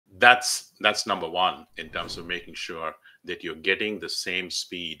That's number one in terms of making sure that you're getting the same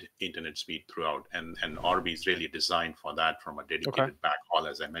speed, internet speed throughout. And Orbi is really designed for that from a dedicated backhaul,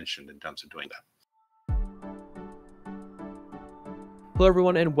 as I mentioned, in terms of doing that. Hello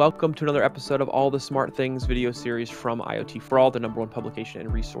everyone, and welcome to another episode of All the Smart Things video series from IoT for All, the #1 publication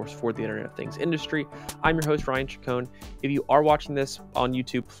and resource for the Internet of Things industry. I'm your host, Ryan Chacon. If you are watching this on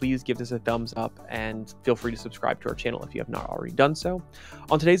YouTube, please give this a thumbs up and feel free to subscribe to our channel if you have not already done so.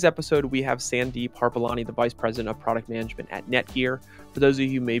 On today's episode, we have Sandeep Harpalani, the Vice President of Product Management at NETGEAR. For those of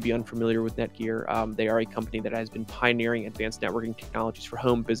you who may be unfamiliar with NETGEAR, they are a company that has been pioneering advanced networking technologies for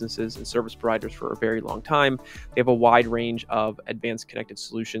home businesses and service providers for a very long time. They have a wide range of advanced connected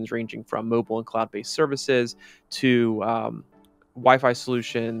solutions ranging from mobile and cloud-based services to Wi-Fi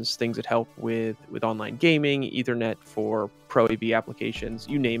solutions, things that help with online gaming, Ethernet for Pro AV applications,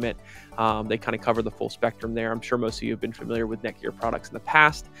 you name it. They kind of cover the full spectrum there. I'm sure most of you have been familiar with NETGEAR products in the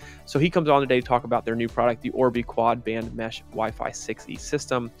past. So he comes on today to talk about their new product, the Orbi Quad-band Mesh WiFi 6E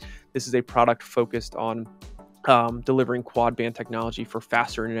system. This is a product focused on delivering quad-band technology for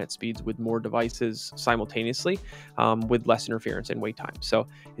faster internet speeds with more devices simultaneously with less interference and wait time. So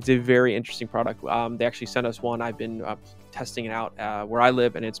it's a very interesting product. They actually sent us one. I've been testing it out where I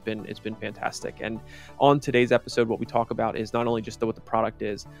live, and it's been fantastic. And on today's episode, what we talk about is not only just what the product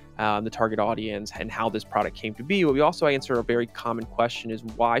is, the target audience, and how this product came to be, but we also answer a very common question: is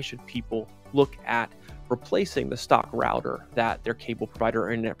why should people look at replacing the stock router that their cable provider or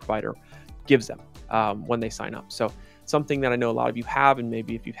internet provider gives them when they sign up? So something that I know a lot of you have, and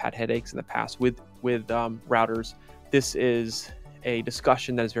maybe if you've had headaches in the past with routers, this is a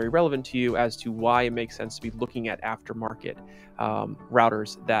discussion that is very relevant to you as to why it makes sense to be looking at aftermarket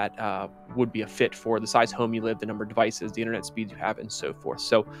routers that would be a fit for the size home you live, the number of devices, the internet speeds you have, and so forth.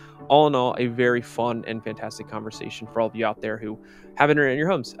 So all in all, a very fun and fantastic conversation for all of you out there who have internet in your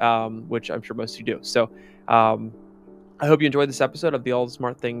homes, which I'm sure most of you do. So I hope you enjoyed this episode of the All the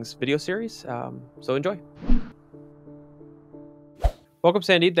Smart Things video series. So enjoy. Welcome,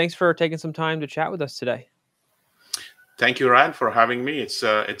 Sandeep. Thanks for taking some time to chat with us today. Thank you, Ryan, for having me. It's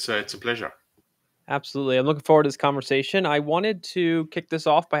a pleasure. Absolutely. I'm looking forward to this conversation. I wanted to kick this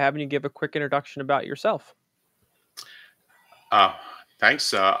off by having you give a quick introduction about yourself.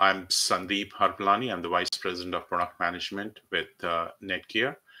 Thanks. I'm Sandeep Harpalani. I'm the Vice President of Product Management with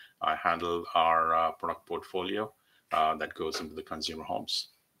NETGEAR. I handle our product portfolio that goes into the consumer homes.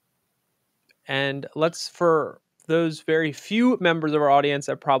 And for those very few members of our audience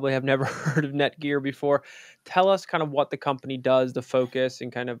that probably have never heard of NETGEAR before, tell us kind of what the company does, the focus,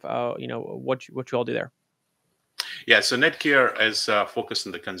 and kind of what you all do there. Yeah, so NETGEAR is focused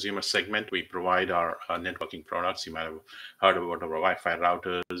on the consumer segment. We provide our networking products. You might have heard about our Wi-Fi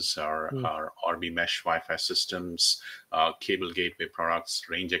routers, our Orbi Mesh WiFi systems, cable gateway products,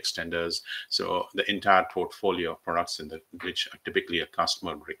 range extenders. So the entire portfolio of products which are typically a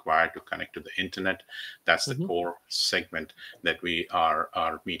customer required to connect to the internet. That's the core segment that we are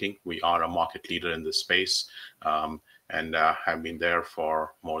meeting. We are a market leader in this space and have been there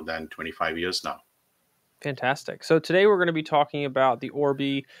for more than 25 years now. Fantastic. So today we're going to be talking about the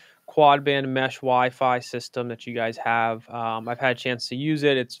Orbi Quad-band Mesh Wi-Fi system that you guys have. I've had a chance to use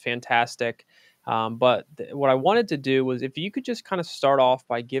it. It's fantastic. But what I wanted to do was if you could just kind of start off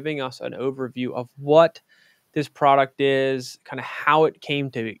by giving us an overview of what this product is, kind of how it came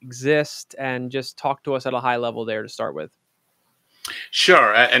to exist, and just talk to us at a high level there to start with.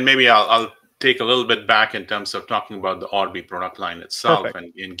 Sure. And maybe I'll take a little bit back in terms of talking about the Orbi product line itself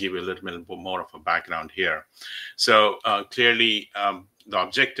and give you a little bit more of a background here. So clearly, the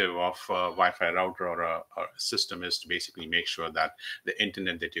objective of a Wi-Fi router or a system is to basically make sure that the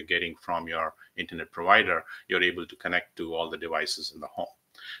internet that you're getting from your internet provider, you're able to connect to all the devices in the home.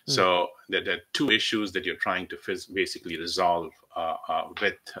 So there are two issues that you're trying to basically resolve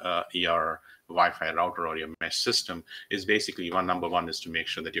with your Wi-Fi router or your mesh system. Is basically number one is to make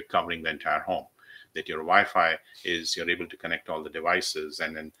sure that you're covering the entire home, that your Wi-Fi you're able to connect all the devices.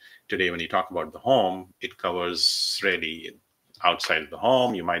 And then today, when you talk about the home, it covers really outside of the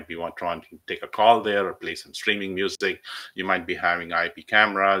home. You might be trying to take a call there or play some streaming music. You might be having IP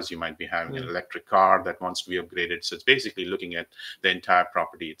cameras. You might be having an electric car that wants to be upgraded. So it's basically looking at the entire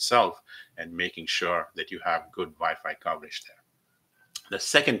property itself and making sure that you have good Wi-Fi coverage there. The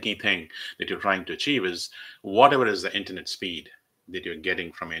second key thing that you're trying to achieve is whatever is the internet speed that you're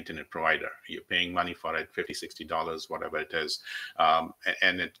getting from an internet provider. You're paying money for it, $50, $60, whatever it is.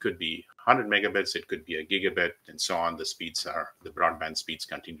 And it could be 100 megabits, it could be a gigabit, and so on. The broadband speeds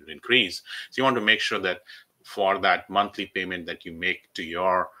continue to increase. So you want to make sure that for that monthly payment that you make to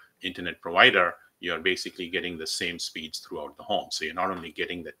your internet provider, you're basically getting the same speeds throughout the home. So you're not only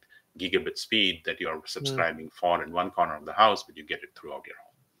getting that gigabit speed that you're Mm. subscribing for in one corner of the house, but you get it throughout your home.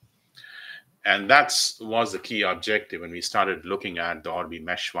 And that was the key objective when we started looking at the Orbi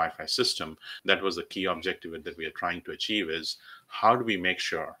Mesh Wi-Fi system. That was the key objective that we are trying to achieve, is how do we make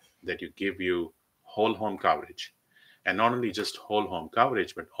sure that you give you whole home coverage, and not only just whole home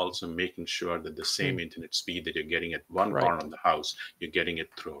coverage, but also making sure that the same internet speed that you're getting at one Right. corner of the house, you're getting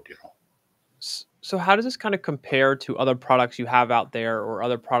it throughout your home. So how does this kind of compare to other products you have out there, or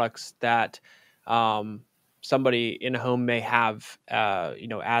other products that somebody in a home may have,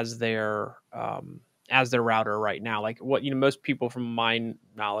 as their router right now? Like, what, most people from my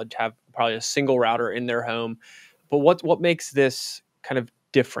knowledge have probably a single router in their home, but what makes this kind of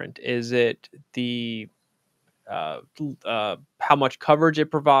different? Is it the how much coverage it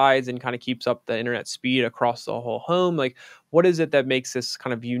provides and kind of keeps up the internet speed across the whole home? Like, what is it that makes this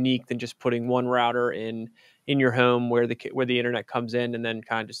kind of unique than just putting one router in your home where the internet comes in and then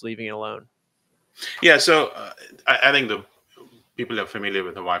kind of just leaving it alone? Yeah, so I think the people are familiar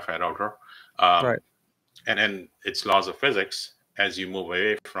with the Wi-Fi router, Right. and its laws of physics. As you move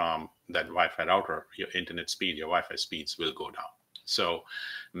away from that Wi-Fi router, your internet speed, your Wi-Fi speeds will go down. So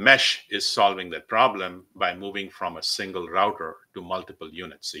Mesh is solving that problem by moving from a single router to multiple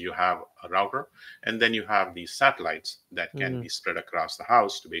units. So you have a router, and then you have these satellites that can be spread across the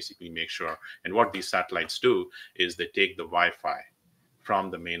house to basically make sure. And what these satellites do is they take the Wi-Fi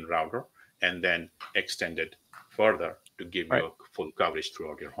from the main router and then extend it further to give Right. you a full coverage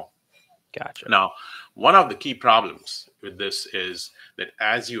throughout your home. Gotcha. Now, one of the key problems with this is that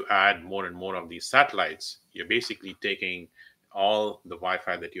as you add more and more of these satellites, you're basically taking all the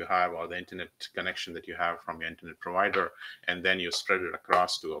Wi-Fi that you have, or the internet connection that you have from your internet provider, and then you spread it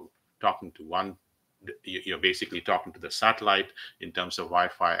across to talking to one. You're basically talking to the satellite in terms of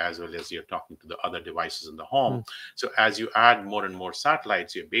Wi-Fi, as well as you're talking to the other devices in the home. So as you add more and more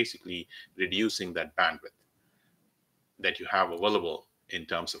satellites, you're basically reducing that bandwidth that you have available in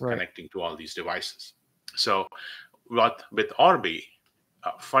terms of Right. connecting to all these devices. So with Orbi,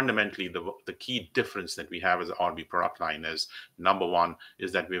 fundamentally, the key difference that we have as an Orbi product line is, number one,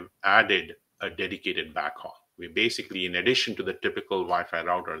 is that we've added a dedicated backhaul. We basically, in addition to the typical Wi-Fi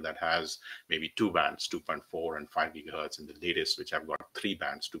router that has maybe two bands, 2.4 and 5 gigahertz, and the latest, which I've got three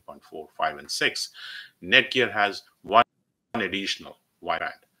bands, 2.4, 5, and 6, NETGEAR has one additional Wi-Fi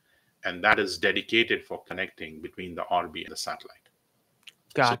band, and that is dedicated for connecting between the Orbi and the satellite.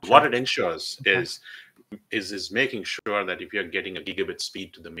 Gotcha. So what it ensures is making sure that if you're getting a gigabit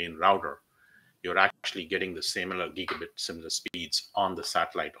speed to the main router, you're actually getting the similar speeds on the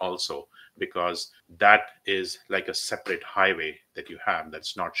satellite also, because that is like a separate highway that you have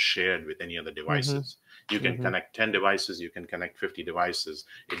that's not shared with any other devices. You can connect 10 devices, you can connect 50 devices.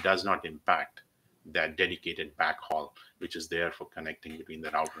 It does not impact that dedicated backhaul, which is there for connecting between the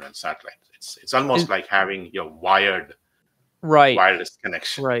router and satellite. It's almost like having your wired wireless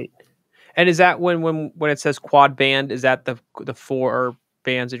connection. Right. And is that when it says quad band, is that the four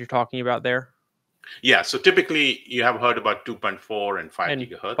bands that you're talking about there? Yeah. So typically you have heard about 2.4 and 5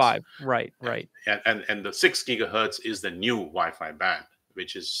 gigahertz. 5. Right. And the 6 gigahertz is the new Wi-Fi band,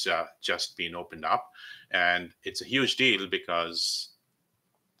 which is just been opened up. And it's a huge deal because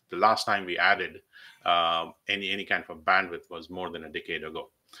the last time we added any kind of a bandwidth was more than a decade ago.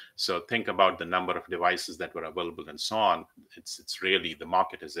 So think about the number of devices that were available and so on. It's really, the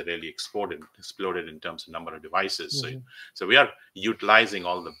market has really exploded in terms of number of devices. So we are utilizing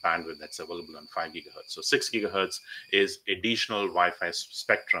all the bandwidth that's available on 5 gigahertz. So 6 gigahertz is additional Wi-Fi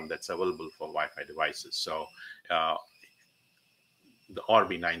spectrum that's available for Wi-Fi devices. So the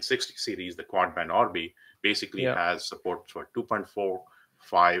Orbi 960 series, the quad-band Orbi, basically has support for 2.4,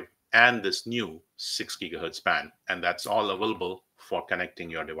 5, and this new 6 gigahertz band, and that's all available for connecting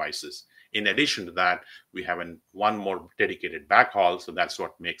your devices. In addition to that, we have one more dedicated backhaul, so that's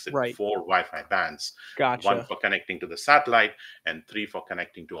what makes it 4 Wi-Fi bands. Gotcha. 1 for connecting to the satellite, and 3 for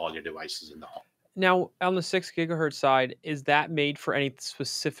connecting to all your devices in the home. Now, on the 6 gigahertz side, is that made for any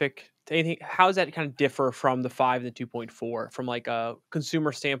specific anything? How does that kind of differ from the 5 and the 2.4 from like a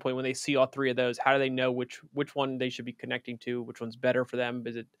consumer standpoint? When they see all three of those, how do they know which one they should be connecting to? Which one's better for them?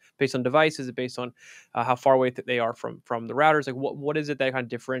 Is it based on device? Is it based on how far away they are from the routers? Like, what is it that kind of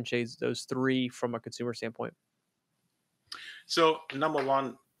differentiates those three from a consumer standpoint? So number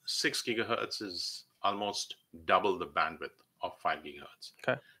one, 6 gigahertz is almost double the bandwidth of 5 gigahertz.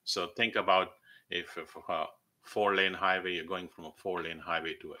 Okay. So think about if a 4-lane highway, you're going from a 4-lane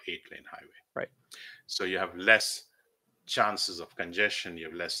highway to an 8-lane highway. Right. So you have less chances of congestion, you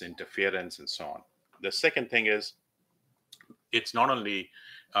have less interference, and so on. The second thing is, it's not only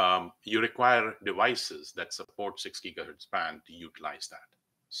you require devices that support 6 gigahertz band to utilize that.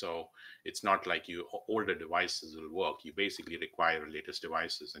 So it's not like older devices will work. You basically require latest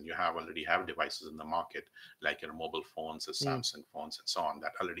devices, and you already have devices in the market, like your mobile phones, or Mm, Samsung phones, and so on,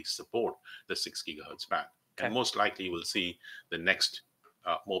 that already support the 6 gigahertz band. And okay. most likely, you will see the next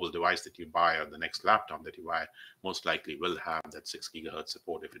mobile device that you buy, or the next laptop that you buy, most likely will have that 6 gigahertz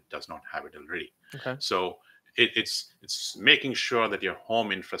support if it does not have it already. Okay. So it's making sure that your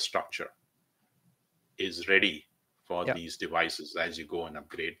home infrastructure is ready for Yeah. these devices as you go and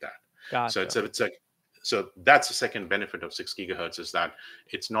upgrade that. So Gotcha. so that's the second benefit of 6 gigahertz, is that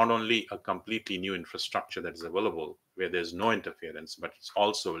it's not only a completely new infrastructure that is available where there's no interference, but it's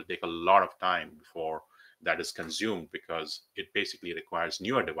also will take a lot of time before that is consumed, because it basically requires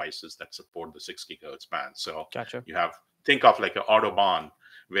newer devices that support the 6 gigahertz band. So Gotcha. think of like an autobahn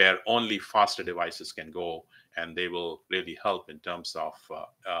where only faster devices can go, and they will really help in terms of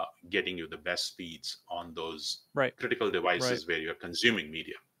getting you the best speeds on those Right. critical Right. devices where you're consuming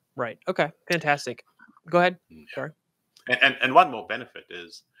media. Right. Okay. Fantastic. Go ahead. Mm, Sorry. yeah. And one more benefit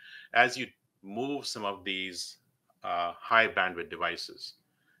is, as you move some of these high bandwidth devices,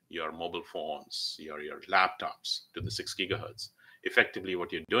 your mobile phones, your laptops, to the 6 gigahertz, effectively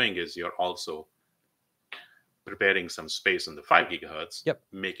what you're doing is you're also preparing some space on the 5 gigahertz, Yep.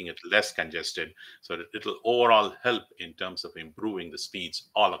 making it less congested, so that it'll overall help in terms of improving the speeds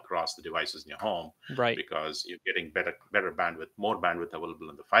all across the devices in your home, Right. because you're getting better bandwidth, more bandwidth available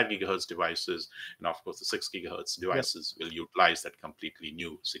in the 5 gigahertz devices. And of course, the 6 gigahertz Yep. devices will utilize that completely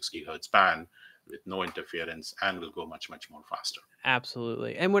new 6 gigahertz band with no interference, and will go much, much more faster.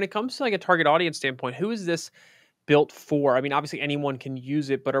 Absolutely. And when it comes to like a target audience standpoint, who is this built for? I mean, obviously anyone can use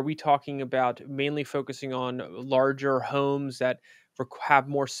it, but are we talking about mainly focusing on larger homes that have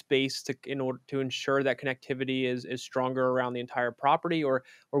more space to in order to ensure that connectivity is stronger around the entire property, or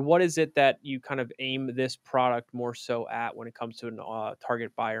what is it that you kind of aim this product more so at when it comes to an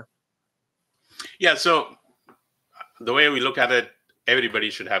target buyer? Yeah, so the way we look at it, everybody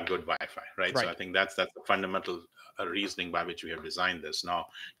should have good Wi-Fi, right? So I Right. think that's the fundamental reasoning by which we have designed this. Now,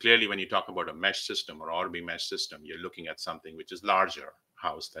 clearly, when you talk about a mesh system or Orbi mesh system, you're looking at something which is larger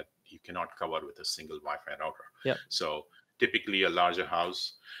house that you cannot cover with a single Wi-Fi router. Yep. So typically, a larger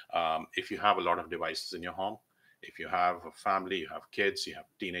house, if you have a lot of devices in your home, if you have a family, you have kids, you have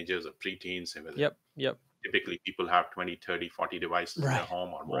teenagers or preteens, and whether Yep. Yep. typically people have 20, 30, 40 devices in their Right.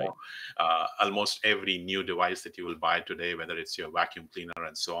 home or Right. more. Almost every new device that you will buy today, whether it's your vacuum cleaner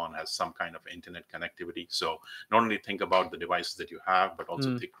and so on, has some kind of internet connectivity. So not only think about the devices that you have, but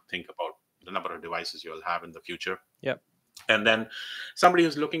also Mm. think about the number of devices you'll have in the future. Yep. And then somebody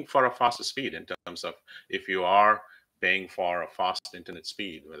who's looking for a faster speed, in terms of, if you are paying for a fast internet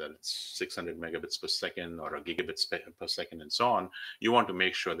speed, whether it's 600 megabits per second or a gigabit per second and so on, you want to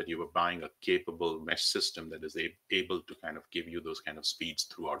make sure that you are buying a capable mesh system that is able to kind of give you those kind of speeds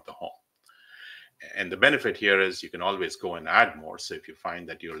throughout the home. And the benefit here is you can always go and add more. So if you find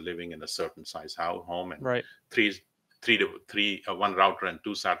that you're living in a certain size home, and Right. three one router and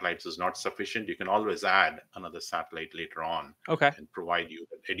two satellites is not sufficient, you can always add another satellite later on Okay. and provide you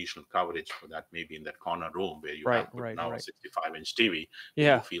additional coverage for that, maybe in that corner room where you Right. have put Right. now a Right. 65-inch TV, where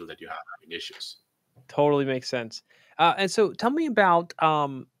you Yeah. feel that you have having issues. Totally makes sense. And so tell me about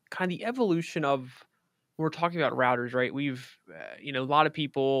kind of the evolution of, we're talking about routers, right? A lot of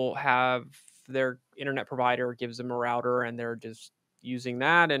people have their internet provider gives them a router and they're just using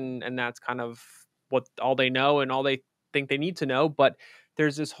that, and that's kind of what all they know and all they think they need to know. But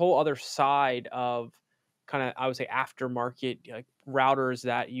there's this whole other side of kind of, I would say, aftermarket like routers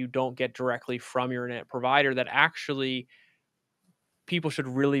that you don't get directly from your internet provider that actually people should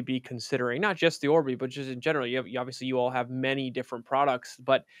really be considering, not just the Orbi, but just in general. Obviously you all have many different products,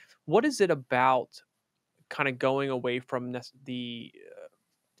 but what is it about kind of going away from let's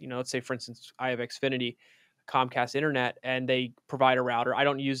say for instance, I have Xfinity, Comcast internet, and they provide a router. I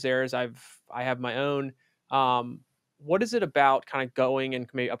don't use theirs. I have my own. Um, what is it about kind of going and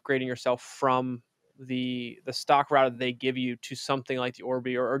maybe upgrading yourself from the stock router that they give you to something like the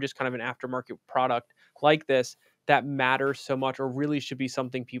Orbi, or just kind of an aftermarket product like this that matters so much, or really should be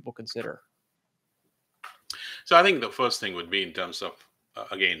something people consider? So I think the first thing would be in terms of,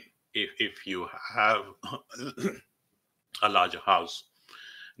 again, if you have a larger house,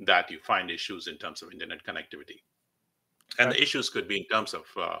 that you find issues in terms of internet connectivity. And Okay. the issues could be in terms of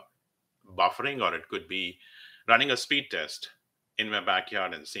buffering, or it could be running a speed test in my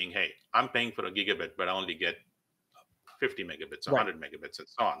backyard and seeing, hey, I'm paying for a gigabit, but I only get 50 megabits or Right. 100 megabits and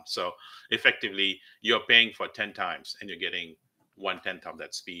so on. So effectively, you're paying for 10 times and you're getting 1/10 of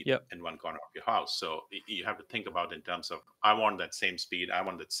that speed Yep. in one corner of your house. So you have to think about in terms of, I want that same speed, I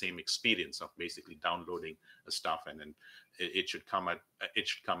want that same experience of basically downloading the stuff and then it should come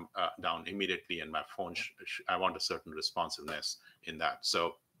down immediately, and my phone I want a certain responsiveness in that.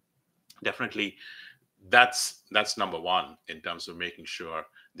 So definitely that's number one in terms of making sure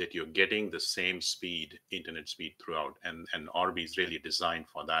that you're getting the same internet speed throughout, and Orbi is really designed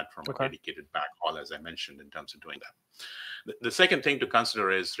for that from a dedicated backhaul, as I mentioned, in terms of doing that. The second thing to consider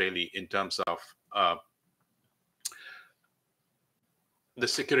is really in terms of the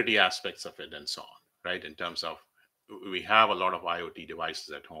security aspects of it and so on, right? In terms of, we have a lot of IoT devices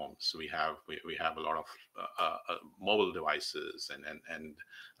at home, so we have a lot of mobile devices and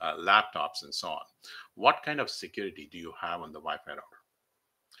laptops and so on. What kind of security do you have on the Wi-Fi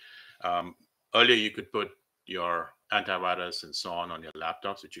router? Earlier, you could put your antivirus and so on your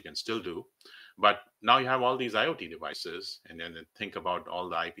laptops, which you can still do, but now you have all these IoT devices, and then think about all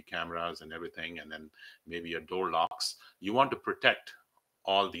the IP cameras and everything, and then maybe your door locks. You want to protect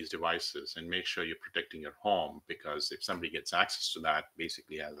all these devices and make sure you're protecting your home, because if somebody gets access to that,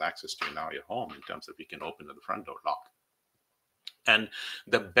 basically has access to now your home in terms of you can open the front door lock. And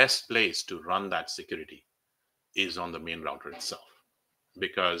the best place to run that security is on the main router itself,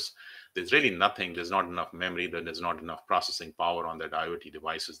 because there's really nothing, there's not enough memory, there's not enough processing power on that IoT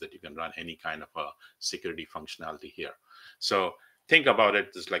devices that you can run any kind of a security functionality here. So think about it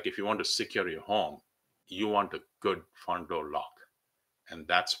as like, if you want to secure your home, you want a good front door lock. And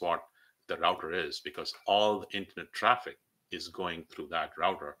that's what the router is, because all the internet traffic is going through that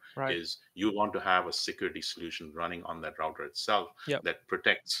router. Is you want to have a security solution running on that router itself that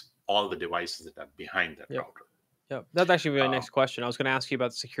protects all the devices that are behind that router. Yeah, that's actually my next question. I was going to ask you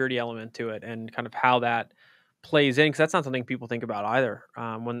about the security element to it and kind of how that plays in, because that's not something people think about either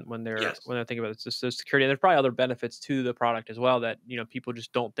when they're thinking about it. It's just the security, and there's probably other benefits to the product as well that people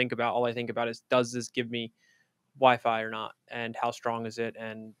just don't think about. All I think about is, does this give me Wi-Fi or not, and how strong is it,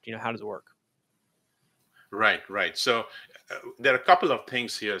 and how does it work? Right. So there are a couple of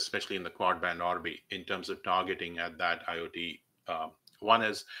things here, especially in the quad-band Orbi, in terms of targeting at that IoT. One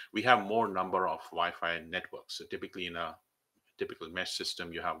is we have more number of Wi-Fi networks. So typically in a typical mesh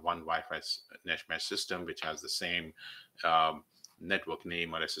system, you have one Wi-Fi mesh system, which has the same network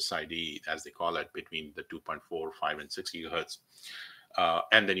name or SSID, as they call it, between the 2.4, 5, and 6 gigahertz.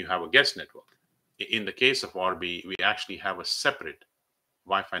 And then you have a guest network. In the case of Orbi, we actually have a separate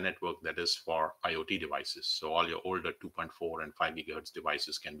Wi-Fi network that is for IoT devices. So all your older 2.4 and 5 gigahertz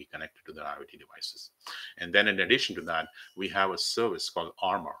devices can be connected to the IoT devices. And then in addition to that, we have a service called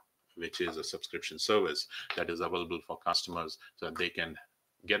Armor, which is a subscription service that is available for customers so that they can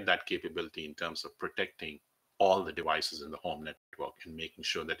get that capability in terms of protecting all the devices in the home network and making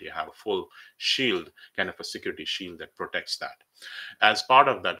sure that you have a full shield, kind of a security shield that protects that. As part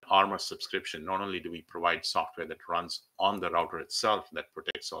of that Armor subscription, not only do we provide software that runs on the router itself that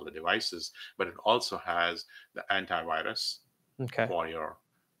protects all the devices, but it also has the antivirus for your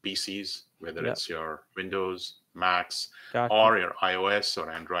PCs, whether it's your Windows, Macs, or your iOS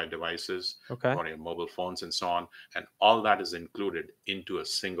or Android devices, or your mobile phones and so on. And all that is included into a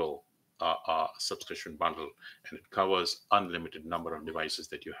single subscription bundle, and it covers unlimited number of devices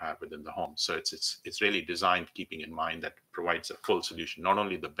that you have within the home. So it's really designed keeping in mind that provides a full solution, not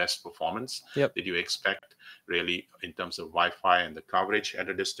only the best performance that you expect really in terms of Wi-Fi and the coverage at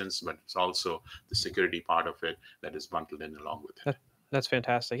a distance, but it's also the security part of it that is bundled in along with it. That's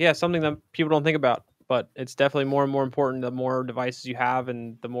fantastic. Yeah, something that people don't think about, but it's definitely more and more important the more devices you have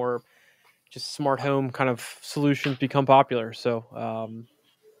and the more just smart home kind of solutions become popular. So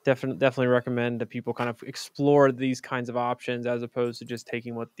definitely recommend that people kind of explore these kinds of options as opposed to just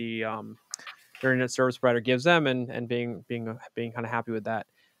taking what the their internet service provider gives them and being kind of happy with that.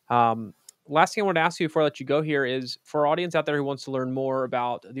 Last thing I want to ask you before I let you go here is, for our audience out there who wants to learn more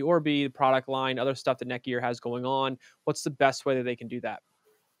about the Orbi, the product line, other stuff that NETGEAR has going on, what's the best way that they can do that?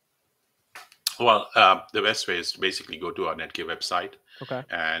 Well, the best way is to basically go to our NETGEAR website,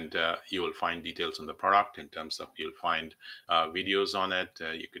 and you will find details on the product in terms of, you'll find videos on it.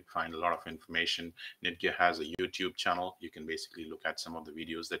 You could find a lot of information. NETGEAR has a YouTube channel. You can basically look at some of the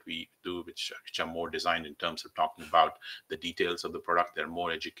videos that we do, which are more designed in terms of talking about the details of the product. They're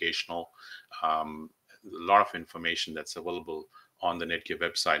more educational. A lot of information that's available on the NETGEAR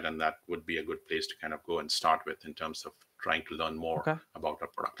website, and that would be a good place to kind of go and start with in terms of trying to learn more about our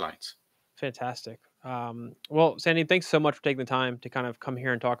product lines. Fantastic. Well, Sandeep, thanks so much for taking the time to kind of come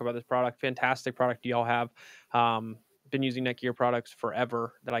here and talk about this product. Fantastic product you all have. Been using NETGEAR products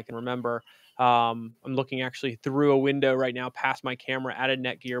forever that I can remember. I'm looking actually through a window right now past my camera at a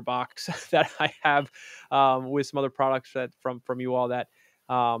NETGEAR box that I have with some other products that from you all. That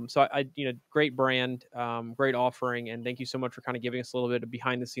so I great brand, great offering, and thank you so much for kind of giving us a little bit of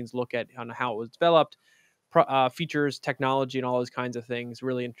behind the scenes look at on how it was developed, features, technology, and all those kinds of things.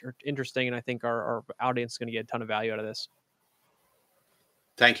 Really interesting, and I think our audience is going to get a ton of value out of this.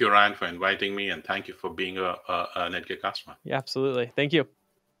 Thank you, Ryan, for inviting me, and thank you for being a NETGEAR customer. Yeah, absolutely. Thank you.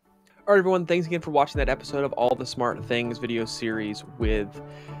 All right, everyone. Thanks again for watching that episode of All the Smart Things video series with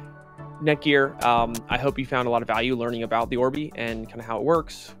NETGEAR. I hope you found a lot of value learning about the Orbi and kind of how it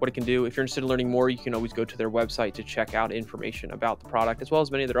works, what it can do. If you're interested in learning more, you can always go to their website to check out information about the product, as well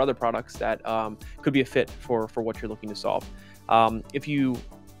as many of their other products that could be a fit for what you're looking to solve. If you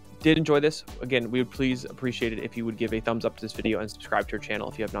did enjoy this, again, we would please appreciate it if you would give a thumbs up to this video and subscribe to our channel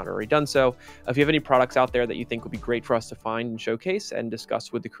if you have not already done so. If you have any products out there that you think would be great for us to find and showcase and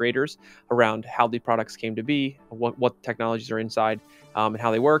discuss with the creators around how the products came to be, what technologies are inside, and how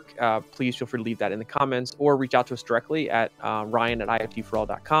they work, please feel free to leave that in the comments or reach out to us directly at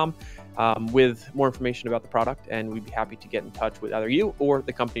ryan@iotforall.com with more information about the product, and we'd be happy to get in touch with either you or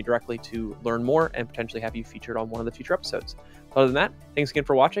the company directly to learn more and potentially have you featured on one of the future episodes. Other than that, thanks again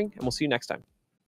for watching, and we'll see you next time.